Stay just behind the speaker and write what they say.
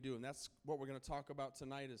do, and that's what we're going to talk about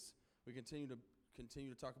tonight. As we continue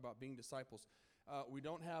to talk about being disciples. We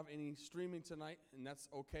don't have any streaming tonight, and that's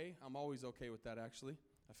okay. I'm always okay with that, actually.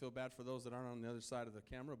 I feel bad for those that aren't on the other side of the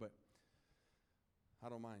camera, but I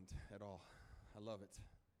don't mind at all. I love it.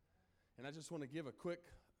 And I just want to give a quick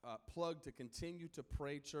plug to continue to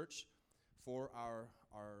pray, church, for our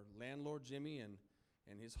landlord, Jimmy, and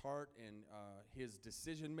his heart and his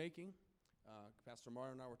decision-making. Pastor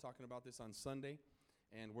Mario and I were talking about this on Sunday,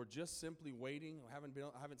 and we're just simply waiting. I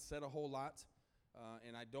haven't said a whole lot,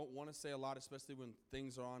 and I don't want to say a lot, especially when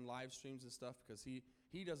things are on live streams and stuff, because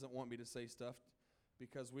he doesn't want me to say stuff,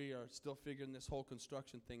 because we are still figuring this whole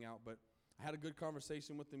construction thing out. But I had a good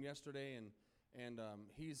conversation with him yesterday, and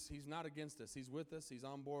he's not against us. He's with us. He's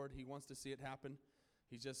on board. He wants to see it happen.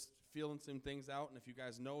 He's just feeling some things out, and if you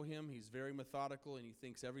guys know him, he's very methodical, and he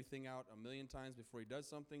thinks everything out a million times before he does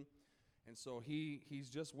something. And so he's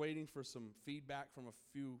just waiting for some feedback from a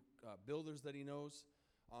few builders that he knows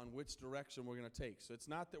on which direction we're going to take. So it's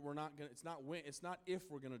not that we're not going to, it's not if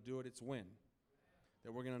we're going to do it, it's when.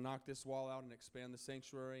 That we're going to knock this wall out and expand the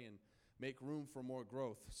sanctuary and make room for more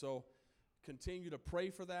growth. So continue to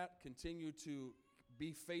pray for that. Continue to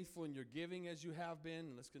be faithful in your giving as you have been.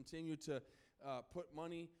 And let's continue to put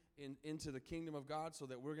money into the kingdom of God so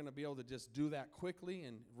that we're going to be able to just do that quickly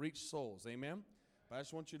and reach souls. Amen? But I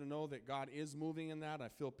just want you to know that God is moving in that. I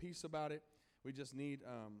feel peace about it. We just need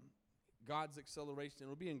God's acceleration.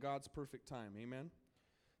 It'll be in God's perfect time. Amen?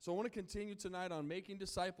 So I want to continue tonight on Making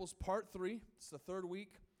Disciples, Part 3. It's the third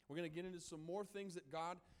week. We're going to get into some more things that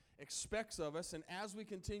God expects of us. And as we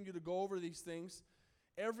continue to go over these things,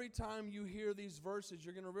 every time you hear these verses,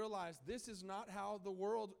 you're going to realize this is not how the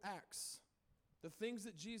world acts. The things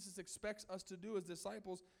that Jesus expects us to do as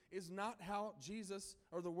disciples is not how Jesus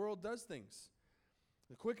or the world does things.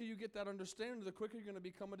 The quicker you get that understanding, the quicker you're going to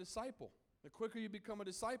become a disciple. The quicker you become a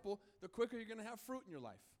disciple, the quicker you're going to have fruit in your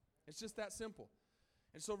life. It's just that simple.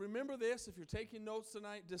 And so remember this, if you're taking notes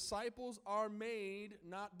tonight, disciples are made,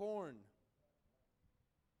 not born.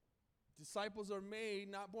 Disciples are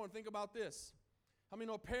made, not born. Think about this. How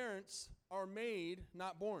many know parents are made,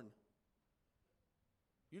 not born?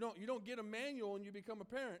 You don't get a manual when you become a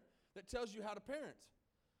parent that tells you how to parent.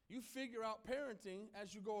 You figure out parenting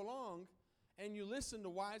as you go along, and you listen to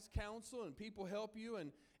wise counsel, and people help you,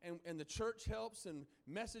 and the church helps, and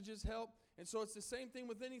messages help. And so it's the same thing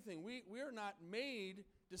with anything. We are not made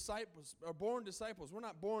disciples, or born disciples. We're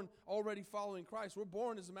not born already following Christ. We're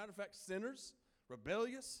born, as a matter of fact, sinners,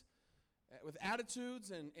 rebellious, with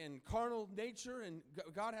attitudes and carnal nature, and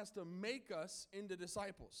God has to make us into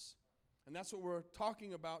disciples. And that's what we're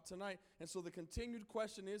talking about tonight. And so the continued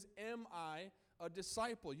question is, am I a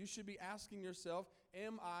disciple? You should be asking yourself,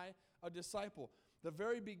 am I a disciple? The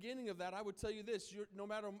very beginning of that, I would tell you this, no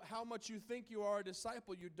matter how much you think you are a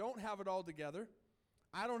disciple, you don't have it all together.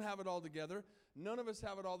 I don't have it all together. None of us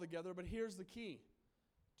have it all together, but here's the key.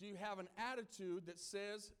 Do you have an attitude that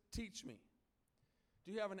says, teach me?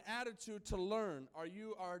 Do you have an attitude to learn? Are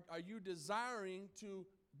you desiring to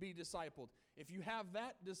be discipled? If you have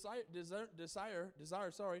that desire,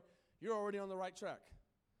 you're already on the right track.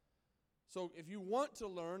 So if you want to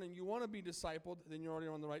learn and you want to be discipled, then you're already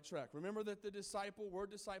on the right track. Remember that the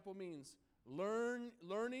word disciple means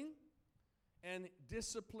learning and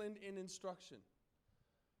disciplined in instruction.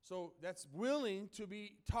 So that's willing to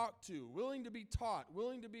be talked to, willing to be taught,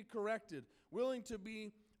 willing to be corrected, willing to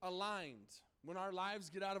be aligned. When our lives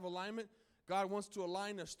get out of alignment, God wants to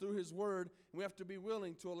align us through His Word, and we have to be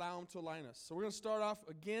willing to allow Him to align us. So we're going to start off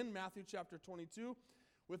again, Matthew chapter 22,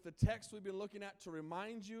 with the text we've been looking at to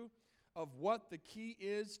remind you of what the key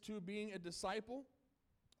is to being a disciple.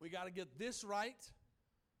 We got to get this right.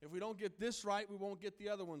 If we don't get this right, we won't get the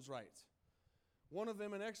other ones right. One of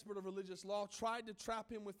them, an expert of religious law, tried to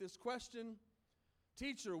trap him with this question,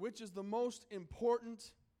 "Teacher, which is the most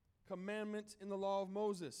important commandment in the law of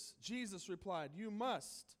Moses?" Jesus replied, "You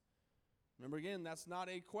must." Remember again, that's not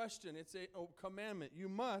a question, it's a commandment. "You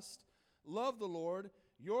must love the Lord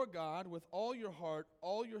your God with all your heart,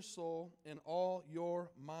 all your soul, and all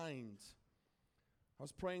your mind." I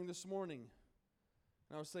was praying this morning,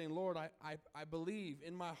 and I was saying, Lord, I believe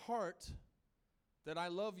in my heart that I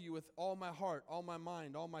love you with all my heart, all my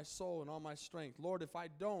mind, all my soul, and all my strength. Lord, if I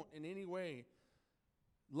don't in any way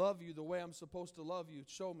love you the way I'm supposed to love you,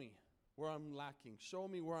 show me where I'm lacking. Show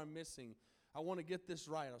me where I'm missing. I want to get this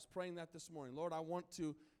right. I was praying that this morning. Lord, I want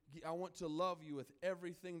to love you with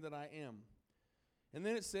everything that I am. And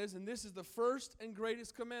then it says, and this is the first and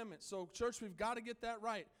greatest commandment. So, church, we've got to get that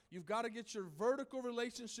right. You've got to get your vertical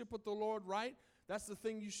relationship with the Lord right. That's the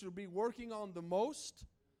thing you should be working on the most.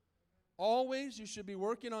 Always, you should be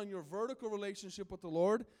working on your vertical relationship with the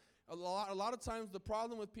Lord. A lot of times the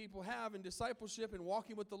problem with people have in discipleship and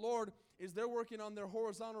walking with the Lord is they're working on their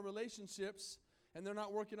horizontal relationships and they're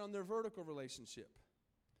not working on their vertical relationship.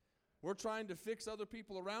 We're trying to fix other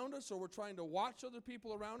people around us, or we're trying to watch other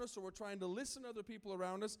people around us, or we're trying to listen to other people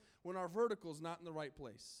around us when our vertical is not in the right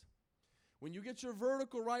place. When you get your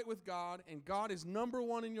vertical right with God, and God is number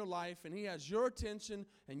one in your life, and He has your attention,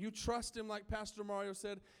 and you trust Him like Pastor Mario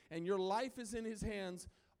said, and your life is in His hands,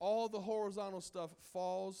 all the horizontal stuff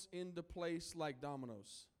falls into place like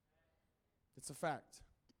dominoes. It's a fact.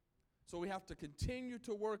 So we have to continue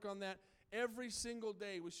to work on that. Every single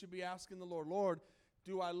day we should be asking the Lord, Lord,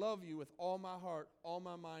 do I love you with all my heart, all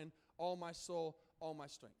my mind, all my soul, all my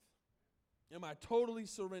strength? Am I totally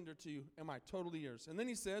surrendered to you? Am I totally yours? And then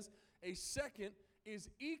he says, a second is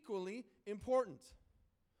equally important.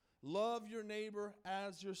 Love your neighbor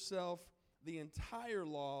as yourself. The entire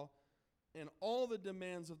law and all the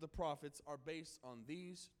demands of the prophets are based on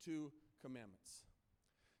these two commandments.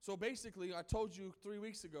 So basically, I told you 3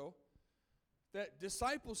 weeks ago that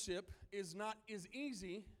discipleship is not as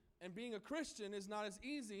easy, and being a Christian is not as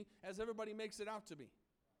easy as everybody makes it out to be.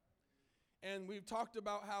 And we've talked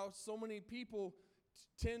about how so many people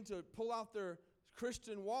tend to pull out their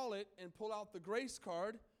Christian wallet and pull out the grace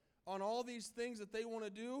card on all these things that they want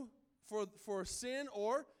to do for sin,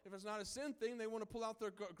 or if it's not a sin thing, they want to pull out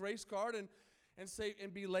their grace card and say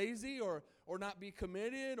and be lazy or not be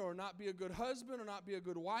committed or not be a good husband or not be a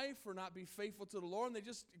good wife or not be faithful to the Lord. And they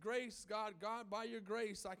just, grace, God, by your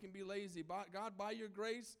grace, I can be lazy. God, by your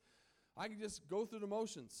grace, I can just go through the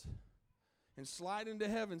motions and slide into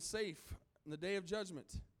heaven safe in the day of judgment.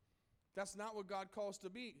 That's not what God calls to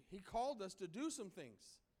be. He called us to do some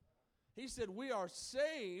things. He said we are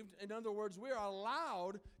saved. In other words, we are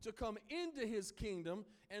allowed to come into His kingdom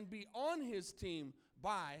and be on His team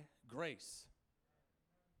by grace.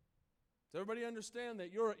 Does everybody understand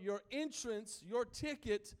that your entrance, your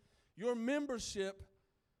ticket, your membership,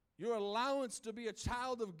 your allowance to be a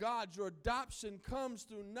child of God, your adoption comes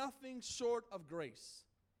through nothing short of grace.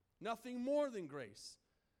 Nothing more than grace.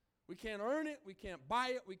 We can't earn it. We can't buy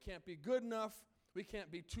it. We can't be good enough. We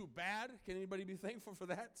can't be too bad. Can anybody be thankful for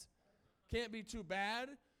that? Can't be too bad.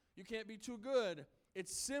 You can't be too good.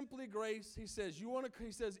 It's simply grace. He says,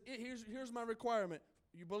 here's my requirement.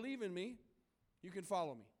 You believe in me, you can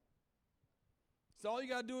follow me. So all you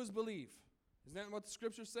got to do is believe. Isn't that what the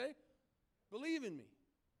scriptures say? Believe in me.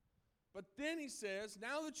 But then he says,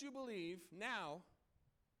 now that you believe, now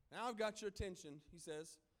I've got your attention. He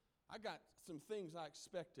says, I got some things I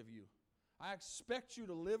expect of you. I expect you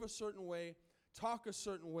to live a certain way, talk a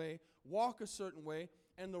certain way, walk a certain way,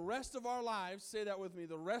 and the rest of our lives, say that with me,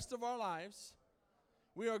 the rest of our lives,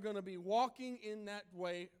 we are going to be walking in that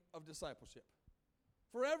way of discipleship.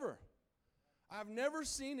 Forever. I've never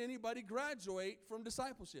seen anybody graduate from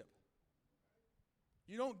discipleship.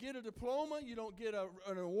 You don't get a diploma, you don't get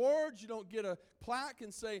an award, you don't get a plaque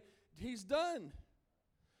and say, he's done.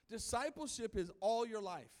 Discipleship is all your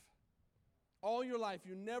life. All your life.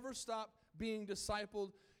 You never stop being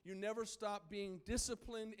discipled. You never stop being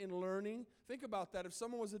disciplined in learning. Think about that. If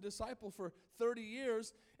someone was a disciple for 30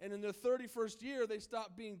 years and in their 31st year they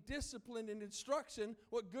stopped being disciplined in instruction,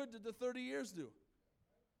 what good did the 30 years do?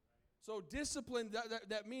 So discipline,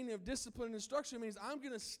 that meaning of disciplined instruction means I'm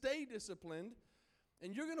going to stay disciplined,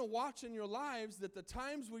 and you're going to watch in your lives that the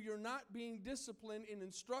times where you're not being disciplined in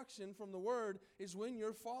instruction from the Word is when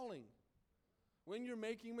you're falling, when you're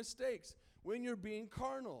making mistakes, when you're being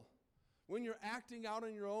carnal, when you're acting out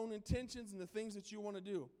on your own intentions and the things that you want to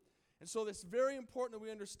do. And so it's very important that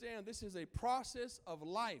we understand this is a process of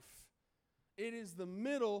life. It is the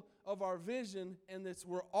middle of our vision, and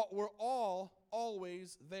we're all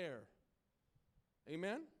always there.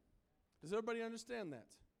 Amen? Does everybody understand that?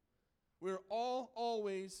 We're all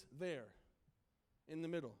always there in the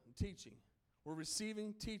middle, teaching. We're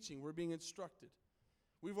receiving teaching. We're being instructed.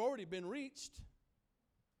 We've already been reached.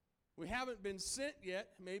 We haven't been sent yet,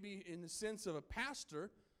 maybe in the sense of a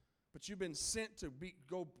pastor, but you've been sent to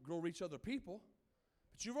go reach other people.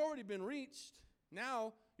 But you've already been reached.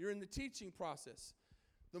 Now you're in the teaching process.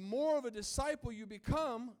 The more of a disciple you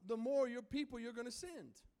become, the more people you're going to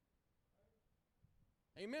send.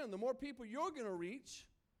 Amen. The more people you're going to reach,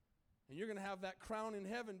 and you're going to have that crown in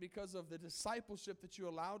heaven because of the discipleship that you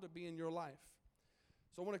allow to be in your life.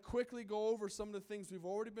 So I want to quickly go over some of the things we've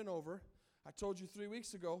already been over. I told you 3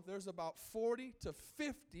 weeks ago, there's about 40 to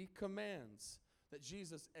 50 commands that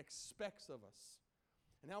Jesus expects of us.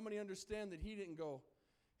 And how many understand that He didn't go,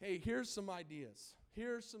 hey, here's some ideas.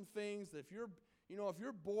 Here's some things that if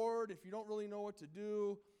you're bored, if you don't really know what to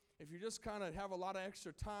do, if you just kind of have a lot of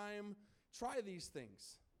extra time, try these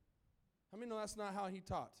things. How many know that's not how he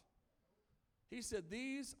taught? He said,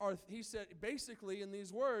 basically in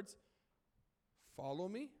these words, follow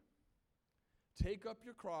me, take up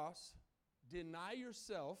your cross, deny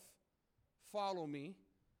yourself, follow me,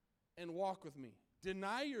 and walk with me.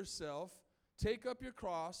 Deny yourself, take up your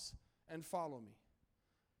cross, and follow me.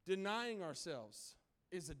 Denying ourselves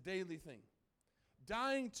is a daily thing.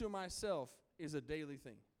 Dying to myself is a daily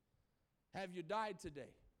thing. Have you died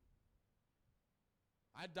today?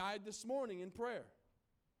 I died this morning in prayer.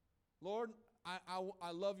 Lord,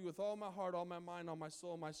 I love you with all my heart, all my mind, all my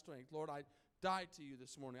soul, my strength. Lord, I died to you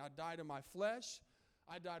this morning. I died to my flesh.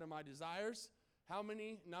 I died to my desires. How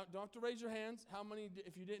many, now don't have to raise your hands, how many,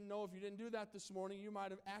 if you didn't do that this morning, you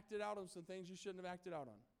might have acted out on some things you shouldn't have acted out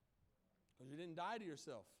on. Because you didn't die to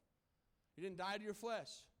yourself. You didn't die to your flesh.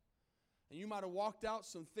 And you might have walked out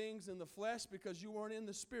some things in the flesh because you weren't in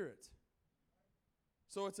the spirit.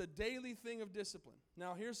 So it's a daily thing of discipline.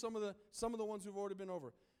 Now here's some of the ones we've already been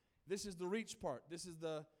over. This is the reach part. This is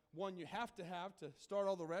the one you have to start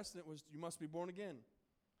all the rest, and it was you must be born again.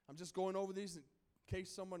 I'm just going over these in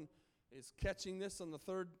case someone is catching this on the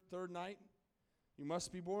third night. You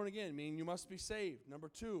must be born again, meaning you must be saved. Number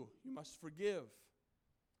 2, you must forgive.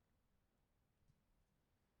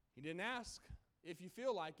 He didn't ask if you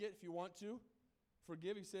feel like it, if you want to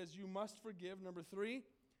forgive. He says you must forgive. Number 3,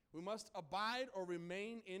 we must abide or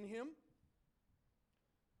remain in him.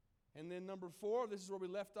 And then number 4, this is where we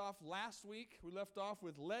left off last week. We left off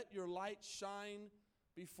with let your light shine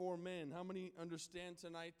before men. How many understand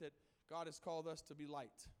tonight that God has called us to be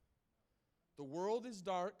light? The world is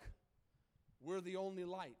dark. We're the only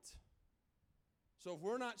light. So if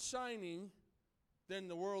we're not shining, then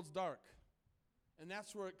the world's dark. And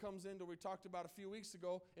that's where it comes into, we talked about a few weeks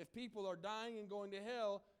ago, if people are dying and going to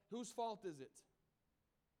hell, whose fault is it?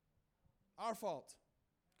 Our fault,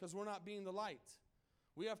 because we're not being the light.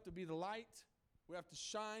 We have to be the light. We have to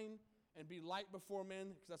shine and be light before men,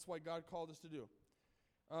 because that's what God called us to do.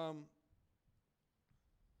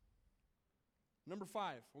 Number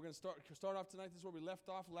 5, we're going to start off tonight. This is where we left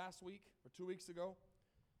off last week or 2 weeks ago.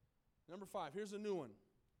 Number 5, here's a new one.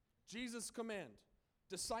 Jesus' command,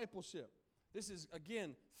 discipleship. This is,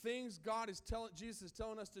 again, things Jesus is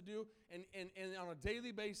telling us to do and on a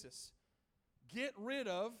daily basis. Get rid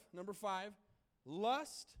of, number 5,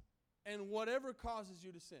 lust and whatever causes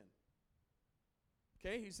you to sin.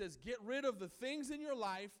 Okay, he says, get rid of the things in your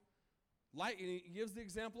life, and he gives the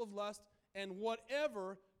example of lust, and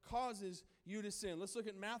whatever causes you to sin. Let's look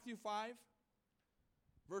at Matthew 5,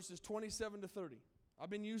 verses 27 to 30. I've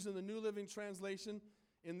been using the New Living Translation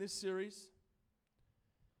in this series.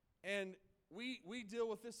 And we deal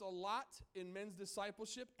with this a lot in men's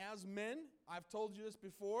discipleship. As men, I've told you this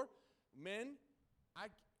before, men,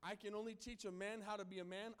 I can only teach a man how to be a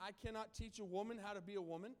man. I cannot teach a woman how to be a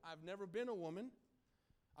woman. I've never been a woman.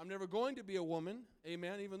 I'm never going to be a woman.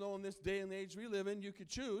 Amen. Even though in this day and age we live in, you could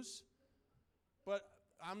choose. But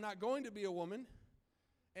I'm not going to be a woman.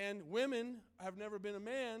 And women have never been a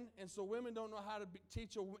man, and so women don't know how to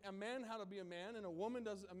teach a man how to be a man, and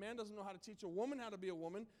a man doesn't know how to teach a woman how to be a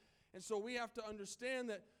woman. And so we have to understand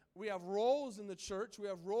that we have roles in the church. We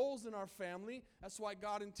have roles in our family. That's why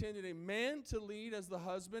God intended a man to lead as the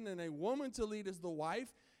husband and a woman to lead as the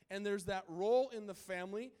wife. And there's that role in the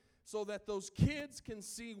family so that those kids can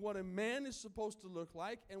see what a man is supposed to look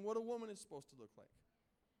like and what a woman is supposed to look like.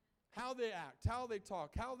 How they act, how they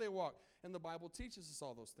talk, how they walk. And the Bible teaches us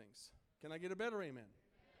all those things. Can I get a better amen?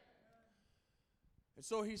 And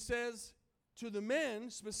so he says to the men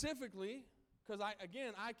specifically, because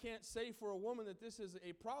I can't say for a woman that this is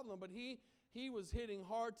a problem, but he was hitting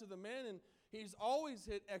hard to the men, and he's always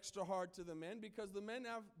hit extra hard to the men because the men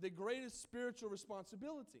have the greatest spiritual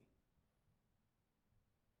responsibility.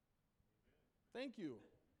 Thank you.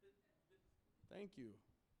 Thank you.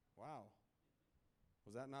 Wow.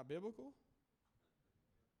 Was that not biblical?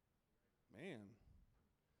 Man.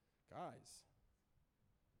 Guys.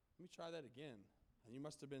 Let me try that again. And you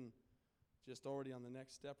must have been just already on the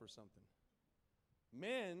next step or something.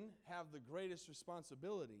 Men have the greatest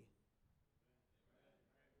responsibility.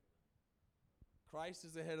 Christ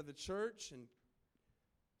is the head of the church, and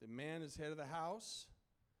the man is head of the house.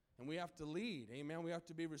 And we have to lead. Amen. We have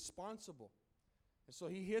to be responsible. And so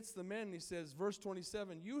he hits the men and he says, verse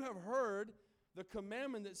 27, you have heard the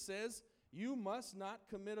commandment that says you must not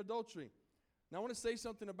commit adultery. Now I want to say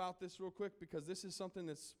something about this real quick because this is something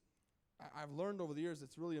I've learned over the years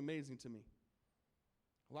that's really amazing to me.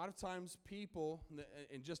 A lot of times people,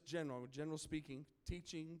 in just general speaking,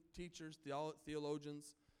 teachers,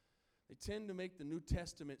 theologians, they tend to make the New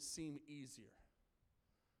Testament seem easier.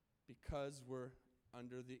 because we're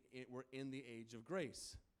in the age of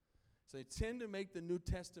grace. So they tend to make the New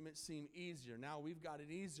Testament seem easier. Now we've got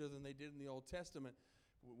it easier than they did in the Old Testament.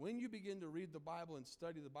 When you begin to read the Bible and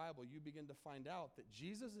study the Bible, you begin to find out that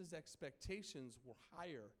Jesus' expectations were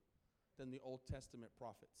higher than the Old Testament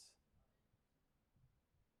prophets.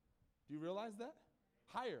 Do you realize that?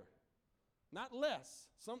 Higher, not less.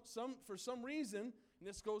 For some reason, and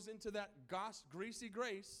this goes into that greasy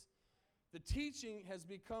grace, the teaching has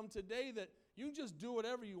become today that you can just do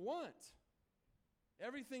whatever you want.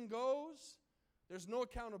 Everything goes. There's no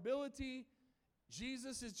accountability.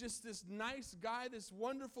 Jesus is just this nice guy, this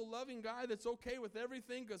wonderful, loving guy that's okay with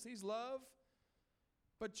everything because he's love.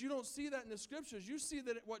 But you don't see that in the scriptures. You see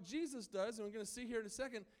that what Jesus does, and we're going to see here in a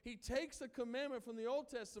second, he takes a commandment from the Old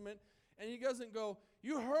Testament and he doesn't go,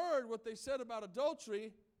 you heard what they said about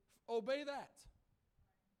adultery, obey that.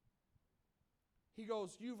 He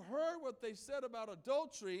goes, you've heard what they said about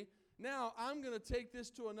adultery, now I'm going to take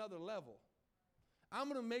this to another level. I'm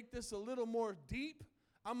going to make this a little more deep.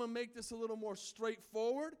 I'm going to make this a little more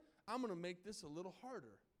straightforward. I'm going to make this a little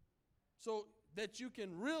harder so that you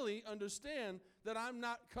can really understand that I'm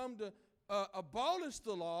not come to abolish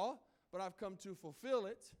the law, but I've come to fulfill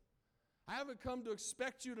it. I haven't come to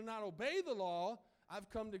expect you to not obey the law. I've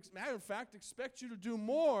come to, matter of fact, expect you to do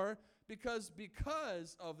more because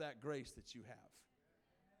of that grace that you have.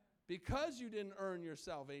 Because you didn't earn your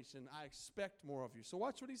salvation, I expect more of you. So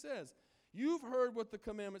watch what he says. You've heard what the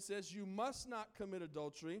commandment says. You must not commit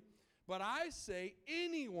adultery. But I say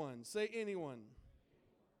anyone. Say anyone.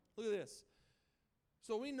 Look at this.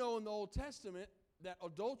 So we know in the Old Testament that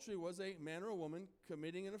adultery was a man or a woman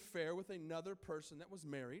committing an affair with another person that was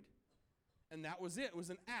married. And that was it. It was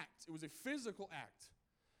an act. It was a physical act.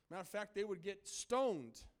 Matter of fact, they would get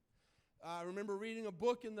stoned. I remember reading a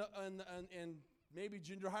book in maybe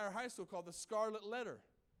junior high or high school called The Scarlet Letter.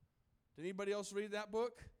 Did anybody else read that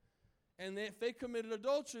book? And if they committed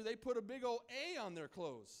adultery, they put a big old A on their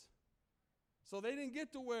clothes. So they didn't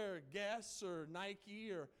get to wear Guess or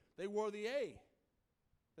Nike, or they wore the A.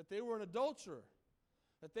 That they were an adulterer.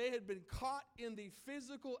 That they had been caught in the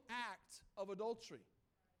physical act of adultery.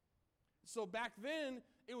 So back then,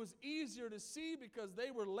 it was easier to see because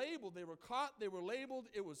they were labeled. They were caught, they were labeled,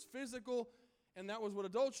 it was physical, and that was what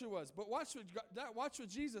adultery was. But watch what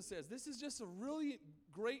Jesus says. This is just a really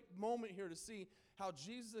great moment here to see how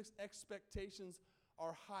Jesus' expectations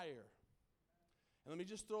are higher. And let me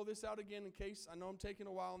just throw this out again in case, I know I'm taking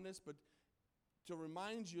a while on this, but to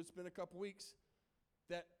remind you, it's been a couple weeks,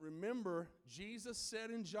 that remember, Jesus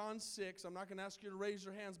said in John 6, I'm not going to ask you to raise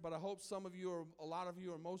your hands, but I hope some of you, or a lot of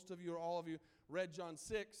you, or most of you, or all of you, read John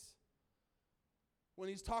 6. When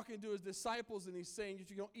he's talking to his disciples and he's saying, if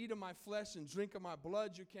you don't eat of my flesh and drink of my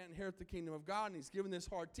blood, you can't inherit the kingdom of God. And he's giving this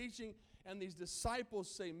hard teaching. And these disciples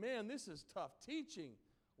say, man, this is tough teaching.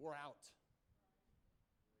 We're out.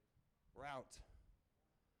 We're out.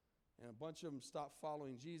 And a bunch of them stop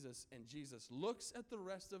following Jesus. And Jesus looks at the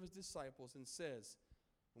rest of his disciples and says,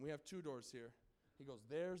 and we have two doors here. He goes,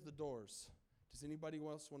 there's the doors. Does anybody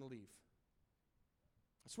else want to leave?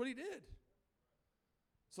 That's what he did.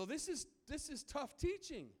 So this is tough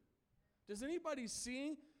teaching. Does anybody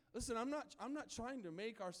see? Listen, I'm not trying to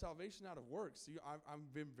make our salvation out of works.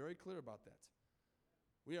 I've been very clear about that.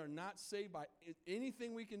 We are not saved by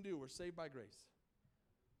anything we can do. We're saved by grace.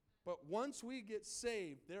 But once we get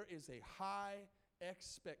saved, there is a high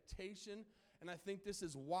expectation. And I think this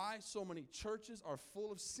is why so many churches are full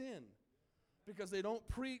of sin. Because they don't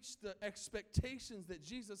preach the expectations that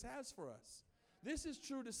Jesus has for us. This is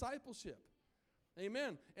true discipleship.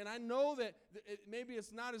 Amen. And I know that maybe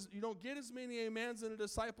it's not as, you don't get as many amens in a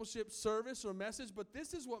discipleship service or message, but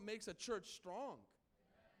this is what makes a church strong.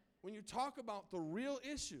 When you talk about the real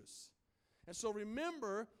issues. And so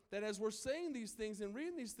remember that as we're saying these things and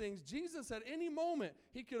reading these things, Jesus at any moment,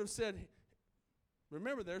 he could have said,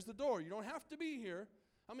 remember, there's the door. You don't have to be here.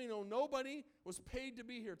 I mean, nobody was paid to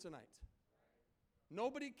be here tonight.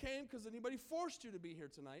 Nobody came because anybody forced you to be here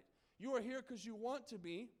tonight. You are here because you want to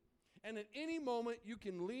be. And at any moment, you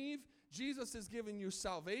can leave. Jesus has given you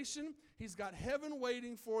salvation. He's got heaven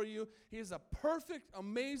waiting for you. He has a perfect,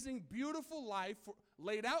 amazing, beautiful life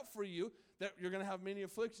laid out for you that you're going to have many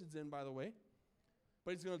afflictions in, by the way.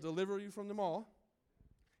 But he's going to deliver you from them all.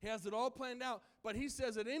 He has it all planned out. But he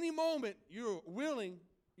says at any moment, you're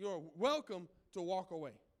welcome to walk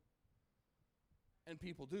away. And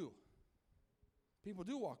people do. People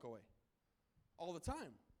do walk away. All the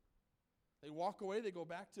time. They walk away, they go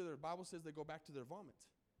back to Bible says they go back to their vomit.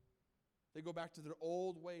 They go back to their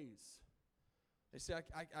old ways. They say,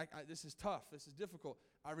 this is tough, this is difficult.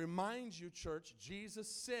 I remind you, church, Jesus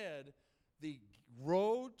said The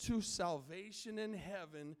road to salvation in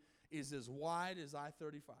heaven is as wide as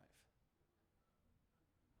I-35.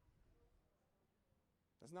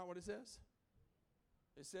 That's not what it says.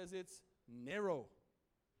 It says it's narrow.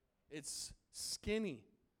 It's skinny.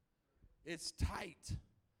 It's tight.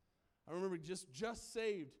 I remember just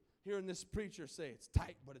saved hearing this preacher say, it's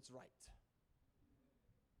tight, but it's right.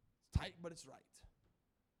 It's tight, but it's right.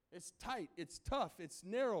 It's tight. It's tough. It's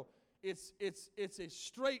narrow. It's a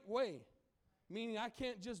straight way, meaning I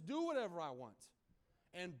can't just do whatever I want.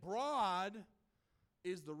 And broad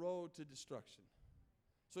is the road to destruction.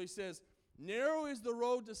 So he says, narrow is the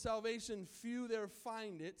road to salvation, few there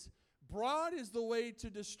find it. Broad is the way to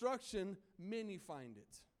destruction, many find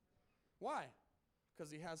it. Why?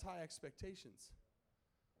 Because he has high expectations.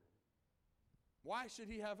 Why should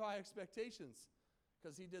he have high expectations?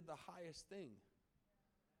 Because he did the highest thing.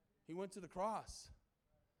 He went to the cross.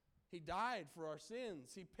 He died for our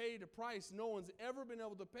sins. He paid a price no one's ever been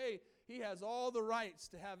able to pay. He has all the rights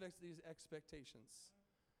to have these expectations.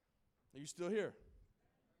 Are you still here?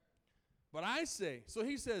 But I say, so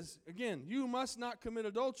he says, again, you must not commit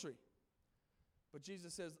adultery. But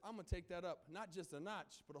Jesus says, I'm going to take that up, not just a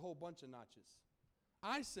notch, but a whole bunch of notches.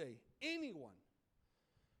 I say, anyone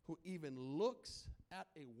who even looks at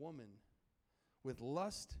a woman with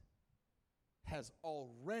lust has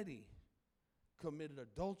already committed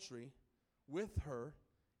adultery with her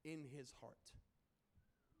in his heart.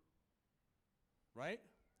 Right?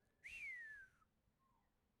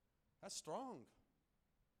 That's strong.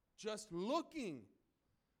 Just looking.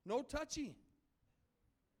 No touchy.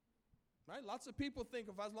 Right? Lots of people think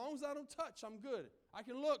if as long as I don't touch, I'm good. I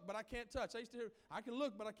can look, but I can't touch. I used to hear, I can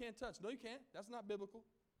look, but I can't touch. No, you can't. That's not biblical.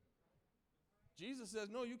 Jesus says,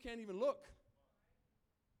 no, you can't even look.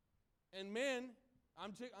 And men,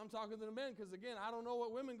 I'm talking to the men because, again, I don't know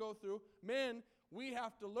what women go through. Men, we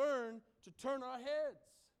have to learn to turn our heads.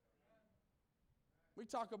 We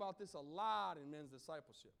talk about this a lot in men's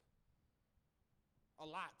discipleship. A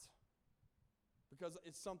lot. Because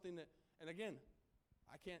it's something that, and again,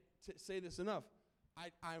 I can't say this enough. I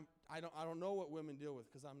don't know what women deal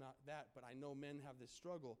with because I'm not that, but I know men have this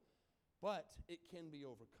struggle. But it can be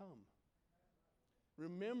overcome.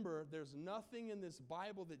 Remember, there's nothing in this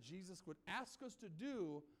Bible that Jesus would ask us to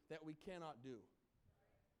do that we cannot do.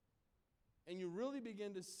 And you really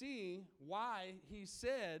begin to see why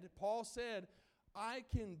Paul said, I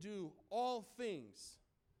can do all things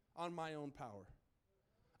on my own power.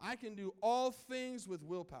 I can do all things with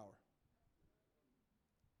willpower.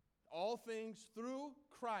 All things through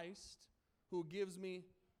Christ who gives me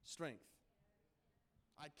strength.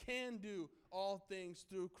 I can do all things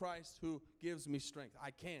through Christ who gives me strength.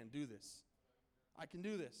 I can do this. I can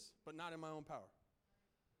do this, but not in my own power.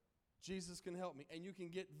 Jesus can help me, and you can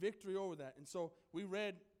get victory over that. And so we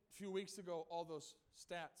read a few weeks ago all those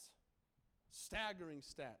stats, staggering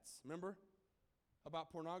stats, remember,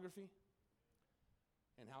 about pornography?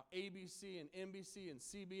 And how ABC and NBC and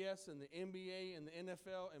CBS and the NBA and the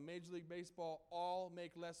NFL and Major League Baseball all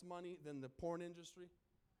make less money than the porn industry.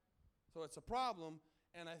 So it's a problem,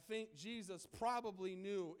 and I think Jesus probably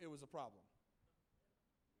knew it was a problem.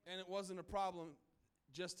 And it wasn't a problem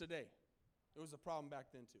just today. It was a problem back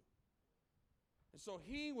then too. And so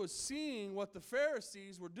he was seeing what the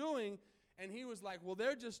Pharisees were doing, and he was like, well,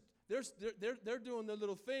 they're doing their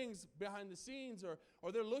little things behind the scenes, or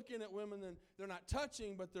they're looking at women and they're not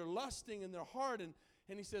touching, but they're lusting in their heart.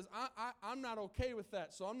 And he says, I'm not okay with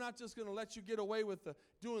that. So I'm not just going to let you get away with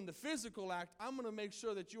doing the physical act. I'm going to make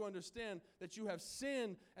sure that you understand that you have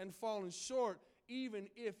sinned and fallen short, even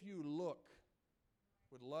if you look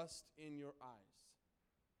with lust in your eyes.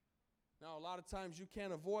 Now, a lot of times you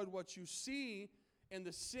can't avoid what you see, and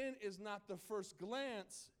the sin is not the first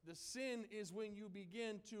glance. The sin is when you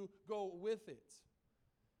begin to go with it.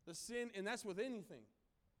 The sin, and that's with anything.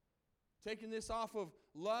 Taking this off of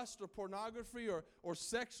lust or pornography or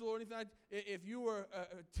sexual or anything like that, if you were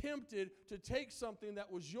tempted to take something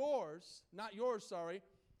that was yours, not yours, sorry,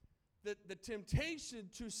 the temptation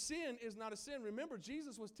to sin is not a sin. Remember,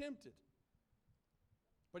 Jesus was tempted,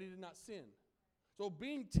 but he did not sin. So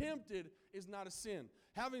being tempted is not a sin.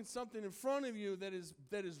 Having something in front of you that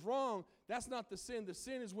is wrong, that's not the sin. The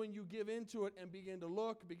sin is when you give into it and begin to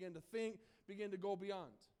look, begin to think, begin to go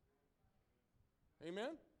beyond.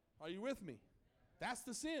 Amen? Are you with me? That's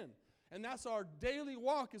the sin. And that's our daily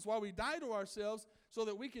walk, is why we die to ourselves so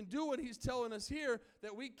that we can do what he's telling us here,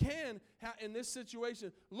 that we can, in this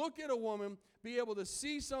situation, look at a woman, be able to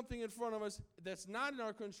see something in front of us that's not in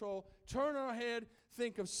our control, turn our head,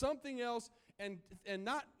 think of something else, and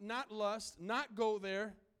not lust, not go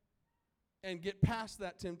there, and get past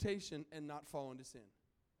that temptation and not fall into sin.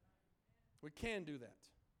 We can do that.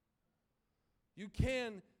 You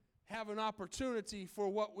can have an opportunity for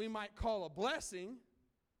what we might call a blessing.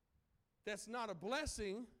 That's not a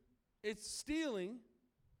blessing, it's stealing.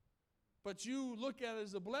 But you look at it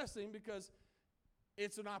as a blessing because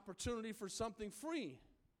it's an opportunity for something free.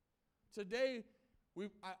 Today, we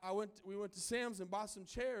went to Sam's and bought some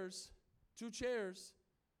chairs, 2 chairs,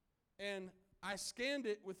 and I scanned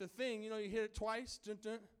it with the thing. You know, you hit it twice,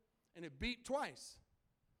 and it beat twice.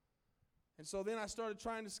 And so then I started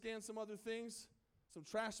trying to scan some other things, some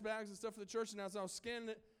trash bags and stuff for the church, and as I was scanning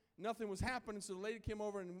it, nothing was happening. So the lady came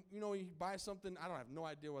over, and, you know, you buy something. I don't have no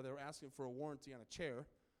idea why they were asking for a warranty on a chair,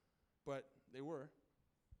 but they were.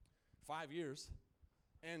 5 years.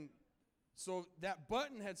 And so that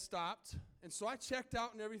button had stopped, and so I checked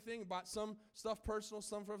out and everything, bought some stuff personal,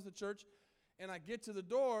 some for the church, and I get to the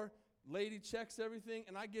door, lady checks everything,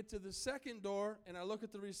 and I get to the second door, and I look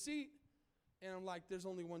at the receipt, and I'm like, there's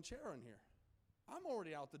only 1 chair in here. I'm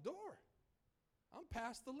already out the door. I'm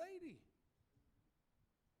past the lady.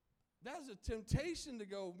 That's a temptation to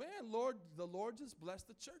go, man, Lord, the Lord just blessed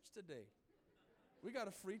the church today. We got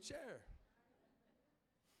a free chair.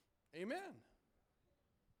 Amen.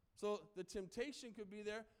 So the temptation could be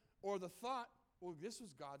there, or the thought, well, this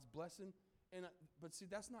was God's blessing. But see,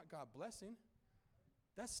 that's not God blessing.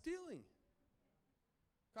 That's stealing.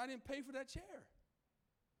 God didn't pay for that chair.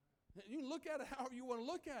 You can look at it however you want to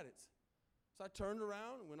look at it. So I turned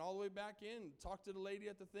around, went all the way back in, talked to the lady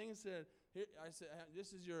at the thing and said,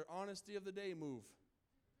 this is your honesty of the day move.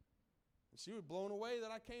 And she was blown away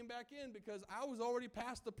that I came back in because I was already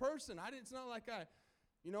past the person. It's not like it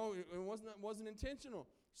wasn't intentional.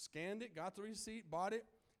 Scanned it, got the receipt, bought it.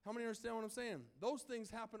 How many understand what I'm saying? Those things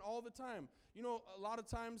happen all the time. You know, a lot of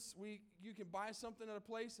times you can buy something at a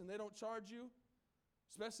place and they don't charge you,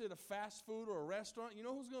 especially at a fast food or a restaurant. You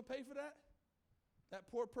know who's going to pay for that? That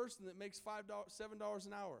poor person that makes $7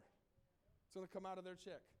 an hour. It's going to come out of their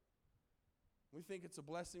check. We think it's a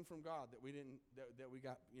blessing from God that we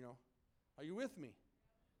got, you know. Are you with me?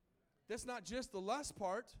 That's not just the lust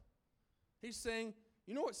part. He's saying,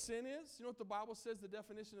 you know what sin is? You know what the Bible says the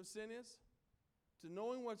definition of sin is? To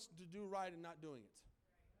knowing what to do right and not doing it.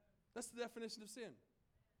 That's the definition of sin.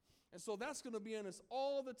 And so that's going to be in us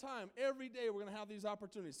all the time. Every day we're going to have these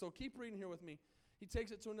opportunities. So keep reading here with me. He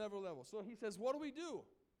takes it to another level. So he says, what do we do?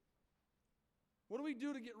 What do we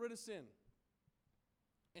do to get rid of sin?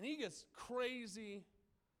 And he gets crazy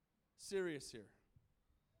serious here.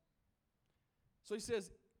 So he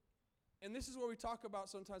says, and this is where we talk about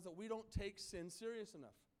sometimes that we don't take sin serious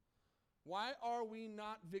enough. Why are we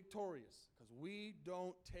not victorious? Because we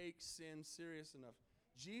don't take sin serious enough.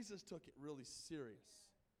 Jesus took it really serious.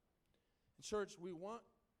 In church, we want,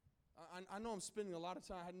 I know I'm spending a lot of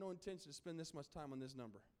time. I had no intention to spend this much time on this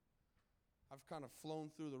number. I've kind of flown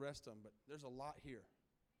through the rest of them, but there's a lot here.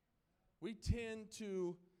 We tend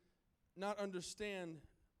to not understand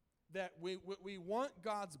that we want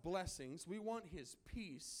God's blessings. We want His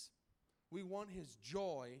peace. We want His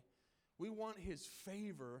joy. We want His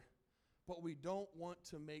favor, but we don't want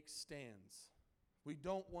to make stands. We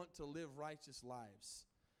don't want to live righteous lives.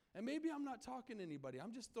 And maybe I'm not talking to anybody.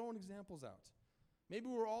 I'm just throwing examples out. Maybe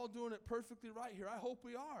we're all doing it perfectly right here. I hope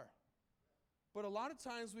we are. But a lot of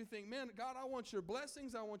times we think, man, God, I want your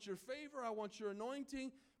blessings. I want your favor. I want your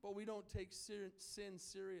anointing. But we don't take sin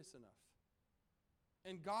serious enough.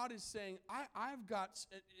 And God is saying, I've got,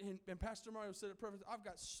 and Pastor Mario said it perfectly, I've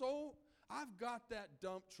got that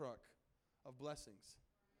dump truck of blessings.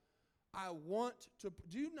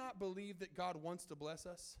 Do you not believe that God wants to bless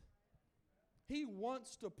us? He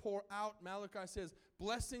wants to pour out, Malachi says,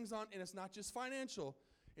 blessings on, and it's not just financial.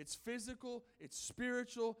 It's physical, it's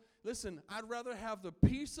spiritual. Listen, I'd rather have the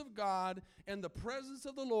peace of God and the presence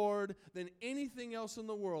of the Lord than anything else in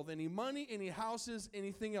the world. Any money, any houses,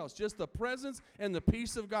 anything else. Just the presence and the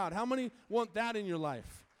peace of God. How many want that in your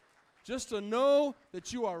life? Just to know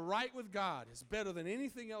that you are right with God is better than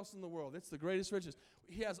anything else in the world. It's the greatest riches.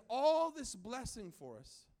 He has all this blessing for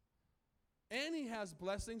us. And He has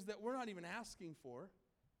blessings that we're not even asking for.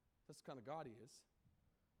 That's the kind of God He is.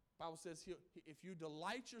 The Bible says if you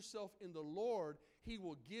delight yourself in the Lord, He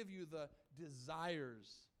will give you the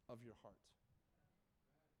desires of your heart.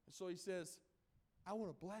 And so He says, I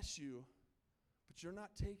want to bless you, but you're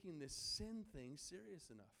not taking this sin thing serious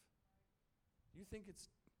enough. You think it's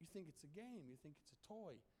a game. You think it's a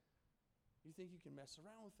toy. You think you can mess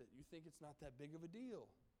around with it. You think it's not that big of a deal.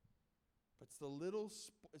 But it's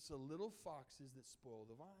the little foxes that spoil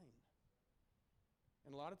the vine.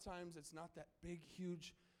 And a lot of times it's not that big,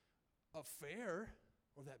 huge affair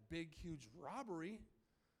or that big, huge robbery.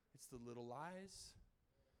 It's the little lies.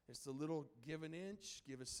 It's the little give an inch,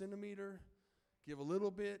 give a centimeter. give a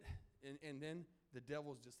little bit, and then the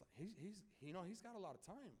devil's just like, he's got a lot of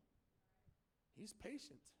time. He's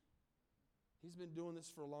patient. He's been doing this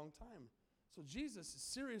for a long time. So Jesus is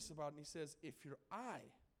serious about it, and he says, if your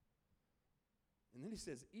eye, and then he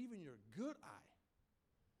says, even your good eye,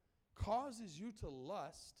 causes you to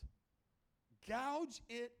lust, gouge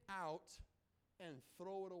it out and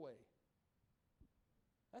throw it away.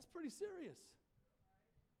 That's pretty serious.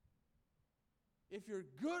 If your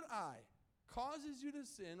good eye causes you to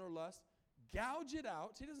sin or lust, gouge it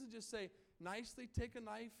out. He doesn't just say, nicely take a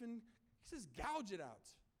knife, and he says, gouge it out.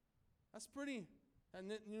 That's pretty. And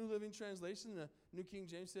the New Living Translation, the New King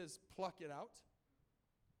James says, pluck it out.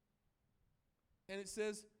 And it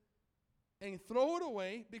says, and throw it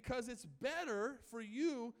away, because it's better for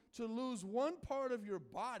you to lose one part of your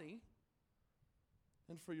body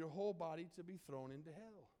than for your whole body to be thrown into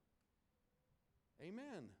hell.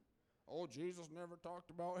 Amen. Oh, Jesus never talked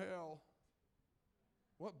about hell.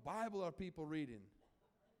 What Bible are people reading?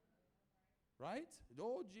 Right?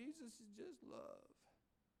 Oh, Jesus is just love.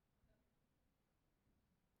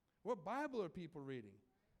 What Bible are people reading?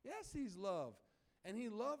 Yes, he's love. And he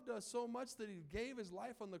loved us so much that he gave his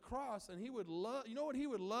life on the cross, and he would love, you know what he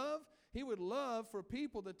would love? He would love for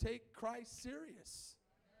people to take Christ serious,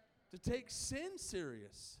 to take sin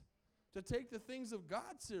serious, to take the things of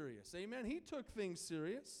God serious. Amen. He took things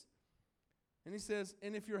serious. And he says,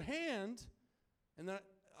 and if your hand, and that,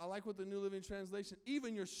 I like what the New Living Translation,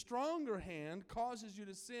 even your stronger hand causes you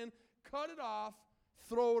to sin, cut it off,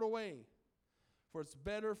 throw it away. For it's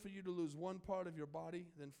better for you to lose one part of your body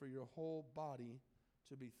than for your whole body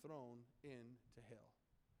to be thrown into hell.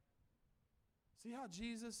 See how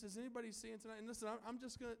Jesus, is anybody seeing tonight? And listen,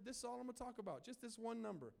 this is all I'm going to talk about, just this one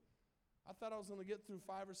number. I thought I was going to get through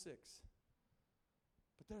 5 or 6.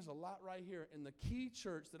 But there's a lot right here. And the key,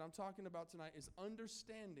 church, that I'm talking about tonight is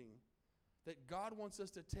understanding that God wants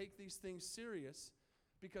us to take these things serious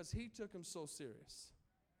because he took them so serious.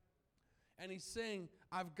 And he's saying,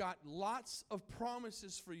 I've got lots of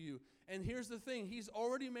promises for you. And here's the thing. He's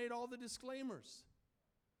already made all the disclaimers.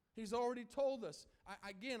 He's already told us.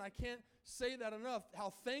 I can't say that enough,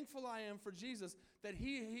 how thankful I am for Jesus, that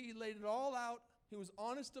he laid it all out. He was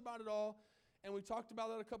honest about it all. And we talked about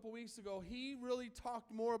that a couple weeks ago. He really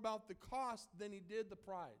talked more about the cost than he did the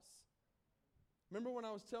price. Remember when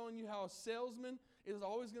I was telling you how a salesman is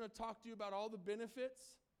always going to talk to you about all the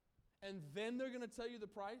benefits, and then they're going to tell you the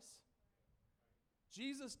price?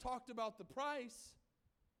 Jesus talked about the price,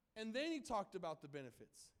 and then he talked about the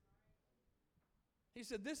benefits. He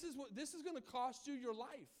said, this is going to cost you your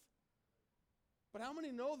life. But how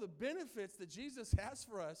many know the benefits that Jesus has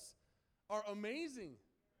for us are amazing,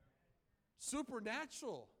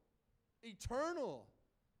 supernatural, eternal,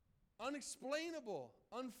 unexplainable,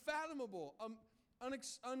 unfathomable,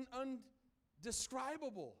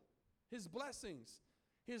 undescribable? His blessings,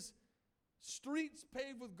 his streets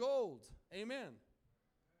paved with gold. Amen.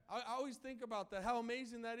 I always think about that, how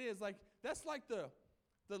amazing that is. Like, that's like the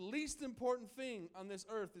least important thing on this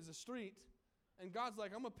earth is a street. And God's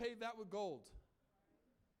like, I'm going to pave that with gold.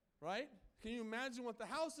 Right? Can you imagine what the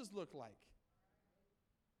houses look like?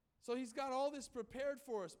 So he's got all this prepared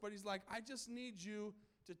for us, but he's like, I just need you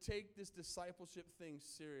to take this discipleship thing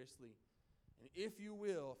seriously. And if you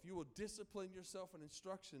will discipline yourself in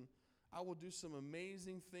instruction, I will do some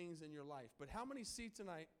amazing things in your life. But how many see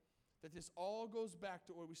tonight that this all goes back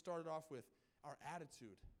to what we started off with, our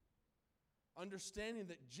attitude? Understanding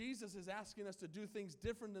that Jesus is asking us to do things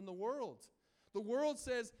different than the world. The world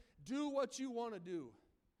says, do what you want to do.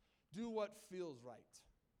 Do what feels right.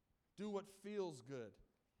 Do what feels good.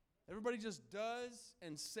 Everybody just does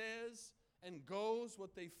and says and goes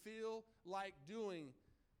what they feel like doing.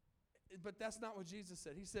 But that's not what Jesus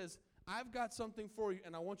said. He says, I've got something for you,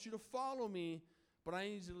 and I want you to follow me, but I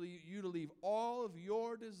need you to leave all of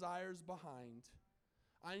your desires behind.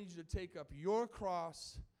 I need you to take up your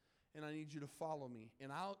cross, and I need you to follow me.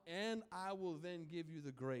 And I will then give you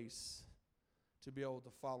the grace to be able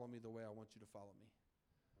to follow me the way I want you to follow me.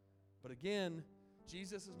 But again,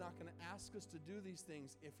 Jesus is not going to ask us to do these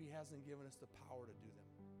things if he hasn't given us the power to do them.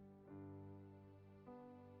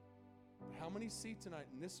 But how many see tonight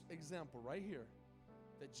in this example right here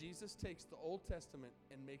that Jesus takes the Old Testament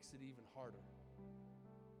and makes it even harder?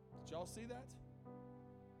 Did y'all see that?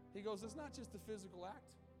 He goes, it's not just the physical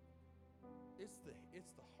act. It's the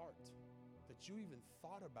heart, that you even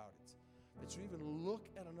thought about it, that you even look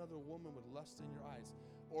at another woman with lust in your eyes.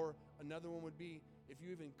 Or another one would be if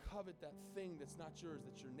you even covet that thing that's not yours,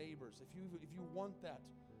 that's your neighbor's. If you want that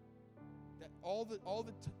all the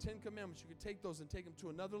 10 commandments, you could take those and take them to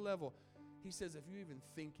another level. He says if you even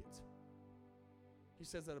think it. He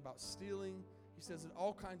says that about stealing. He He says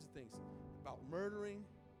all kinds of things about murdering.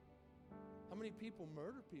 How many people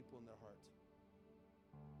murder people in their heart?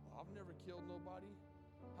 Well, I've never killed nobody.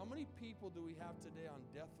 How many people do we have today on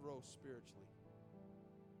death row spiritually?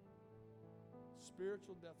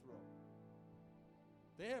 Spiritual death row.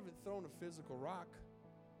 They haven't thrown a physical rock,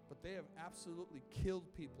 but they have absolutely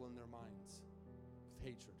killed people in their minds with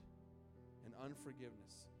hatred and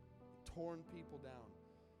unforgiveness, torn people down,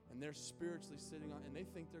 and they're spiritually sitting on, and they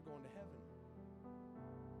think they're going to heaven.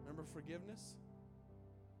 Remember forgiveness?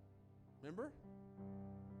 Remember?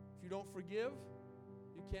 If you don't forgive,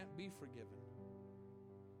 you can't be forgiven.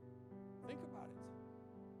 Think about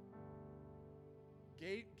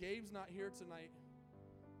it. Gabe's not here tonight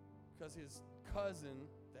because his cousin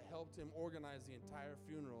that helped him organize the entire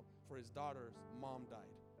funeral for his daughter's mom died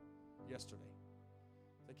yesterday.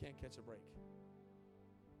 They can't catch a break.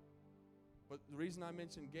 But the reason I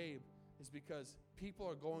mentioned Gabe is because people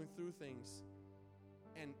are going through things,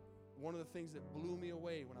 and one of the things that blew me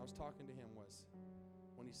away when I was talking to him was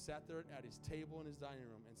when he sat there at his table in his dining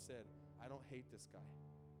room and said, I don't hate this guy.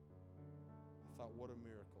 I thought, what a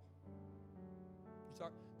miracle.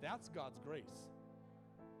 That's God's grace.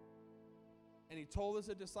 And he told us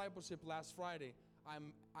at discipleship last Friday,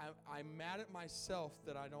 I'm mad at myself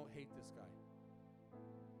that I don't hate this guy.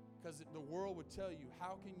 Because the world would tell you,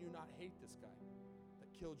 how can you not hate this guy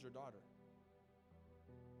that killed your daughter?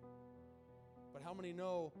 But how many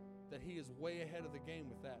know that he is way ahead of the game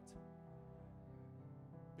with that?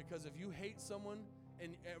 Because if you hate someone,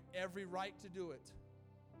 and every right to do it,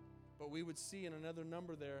 but we would see in another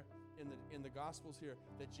number there in the Gospels here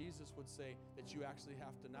that Jesus would say that you actually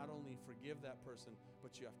have to not only forgive that person,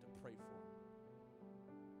 but you have to pray for him.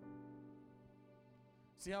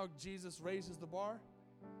 See how Jesus raises the bar?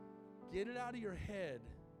 Get it out of your head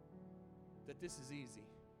that this is easy.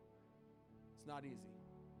 It's not easy.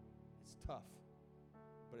 It's tough.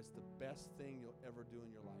 But it's the best thing you'll ever do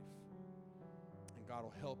in your life. And God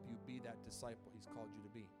will help you be that disciple He's called you to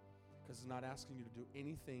be. Because He's not asking you to do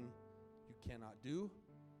anything you cannot do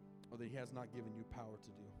or that He has not given you power to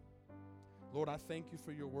do. Lord, I thank you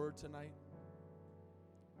for your word tonight.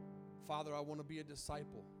 Father, I want to be a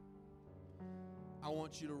disciple. I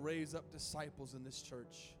want you to raise up disciples in this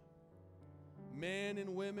church. Men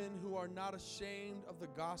and women who are not ashamed of the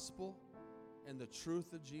gospel and the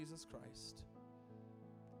truth of Jesus Christ.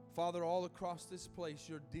 Father, all across this place,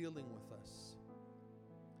 you're dealing with us.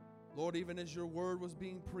 Lord, even as your word was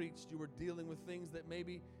being preached, you were dealing with things that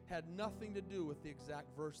maybe had nothing to do with the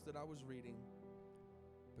exact verse that I was reading.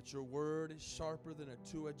 But your word is sharper than a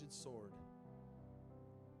two-edged sword,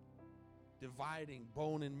 dividing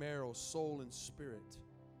bone and marrow, soul and spirit,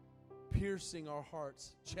 piercing our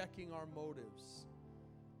hearts, checking our motives.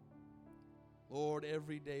 Lord,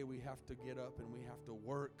 every day we have to get up and we have to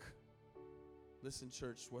work. Listen,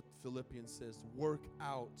 church, what Philippians says, work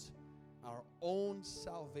out our own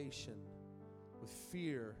salvation with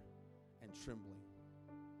fear and trembling.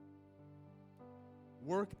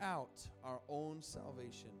 Work out our own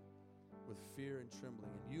salvation with fear and trembling.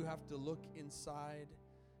 And you have to look inside.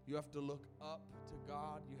 You have to look up to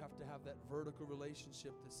God. You have to have that vertical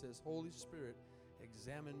relationship that says, Holy Spirit,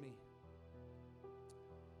 examine me.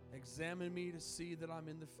 Examine me to see that I'm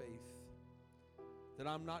in the faith, that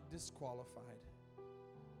I'm not disqualified.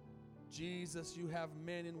 Jesus, you have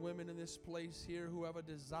men and women in this place here who have a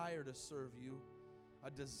desire to serve you,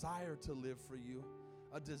 a desire to live for you,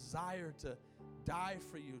 a desire to die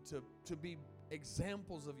for you, to be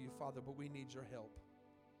examples of you, Father, but we need your help.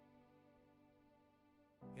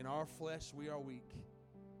 In our flesh, we are weak,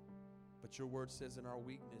 but your word says in our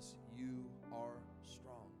weakness, you are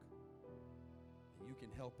strong. And you can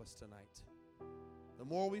help us tonight. The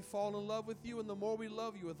more we fall in love with you and the more we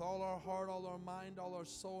love you with all our heart, all our mind, all our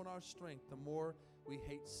soul, and our strength, the more we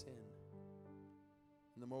hate sin.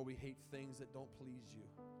 And the more we hate things that don't please you.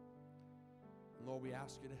 And Lord, we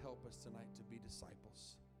ask you to help us tonight to be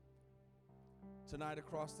disciples. Tonight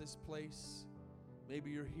across this place, maybe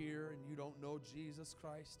you're here and you don't know Jesus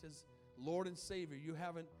Christ as Lord and Savior. You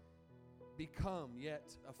haven't become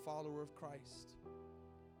yet a follower of Christ.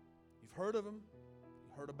 You've heard of Him.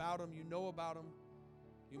 You heard about Him. You know about Him.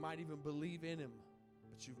 You might even believe in Him,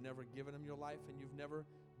 but you've never given Him your life and you've never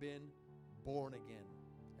been born again,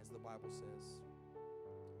 as the Bible says.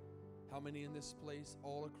 How many in this place,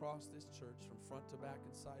 all across this church, from front to back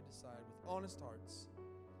and side to side, with honest hearts,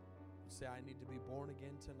 would say, I need to be born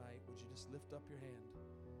again tonight? Would you just lift up your hand,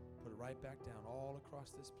 put it right back down all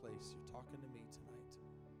across this place? You're talking to me tonight.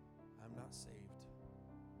 I'm not saved.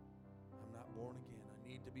 I'm not born again. I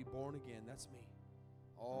need to be born again. That's me.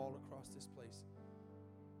 All across this place.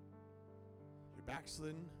 You're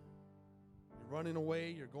backslidden. You're running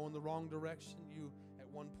away. You're going the wrong direction. You, at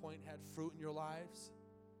one point, had fruit in your lives.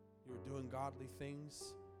 You were doing godly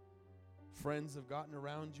things. Friends have gotten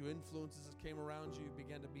around you. Influences have came around you. You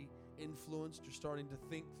began to be influenced. You're starting to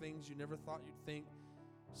think things you never thought you'd think.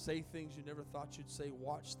 Say things you never thought you'd say.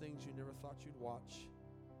 Watch things you never thought you'd watch.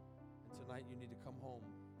 And tonight you need to come home.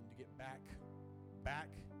 You need to get back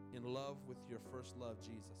in love with your first love,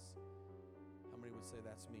 Jesus. How many would say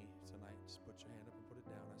that's me tonight? Just put your hand up and put it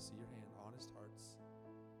down. I see your hand. Honest hearts.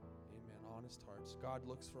 Amen. Honest hearts. God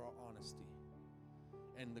looks for our honesty.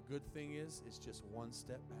 And the good thing is, it's just one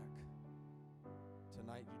step back.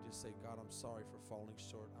 Tonight you just say, God, I'm sorry for falling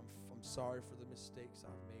short. I'm sorry for the mistakes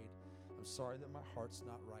I've made. I'm sorry that my heart's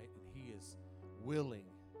not right. And He is willing,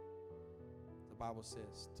 the Bible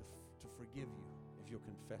says, to forgive you if you'll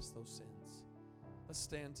confess those sins. Let's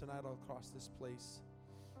stand tonight all across this place.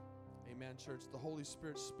 Amen, church. The Holy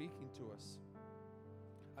Spirit's speaking to us.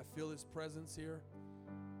 I feel His presence here.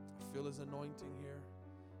 I feel His anointing here.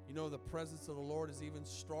 You know, the presence of the Lord is even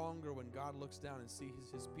stronger when God looks down and sees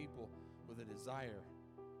His people with a desire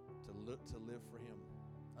to live for Him,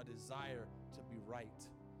 a desire to be right,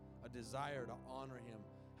 a desire to honor Him.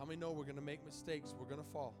 How many know we're going to make mistakes? We're going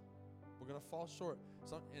to fall. We're going to fall short.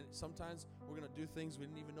 And sometimes we're going to do things we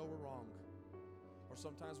didn't even know were wrong. Or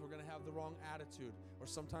sometimes we're going to have the wrong attitude. Or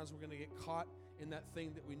sometimes we're going to get caught in that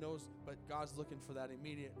thing that we know, but God's looking for that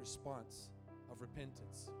immediate response of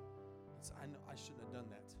repentance. I know I shouldn't have done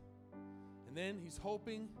that. And then He's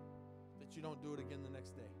hoping that you don't do it again the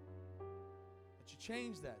next day. That you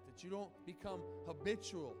change that you don't become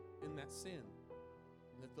habitual in that sin.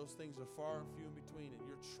 And that those things are far and few in between, and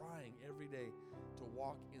you're trying every day to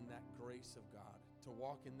walk in that grace of God, to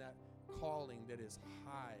walk in that calling that is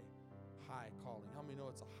high calling. How many know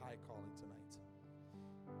it's a high calling tonight?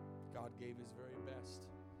 God gave His very best.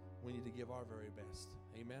 We need to give our very best.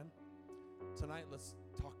 Amen? Tonight, let's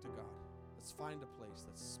talk to God. Let's find a place.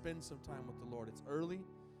 Let's spend some time with the Lord. It's early.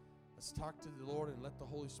 Let's talk to the Lord and let the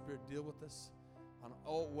Holy Spirit deal with us on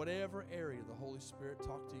whatever area the Holy Spirit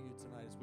talked to you tonight. As we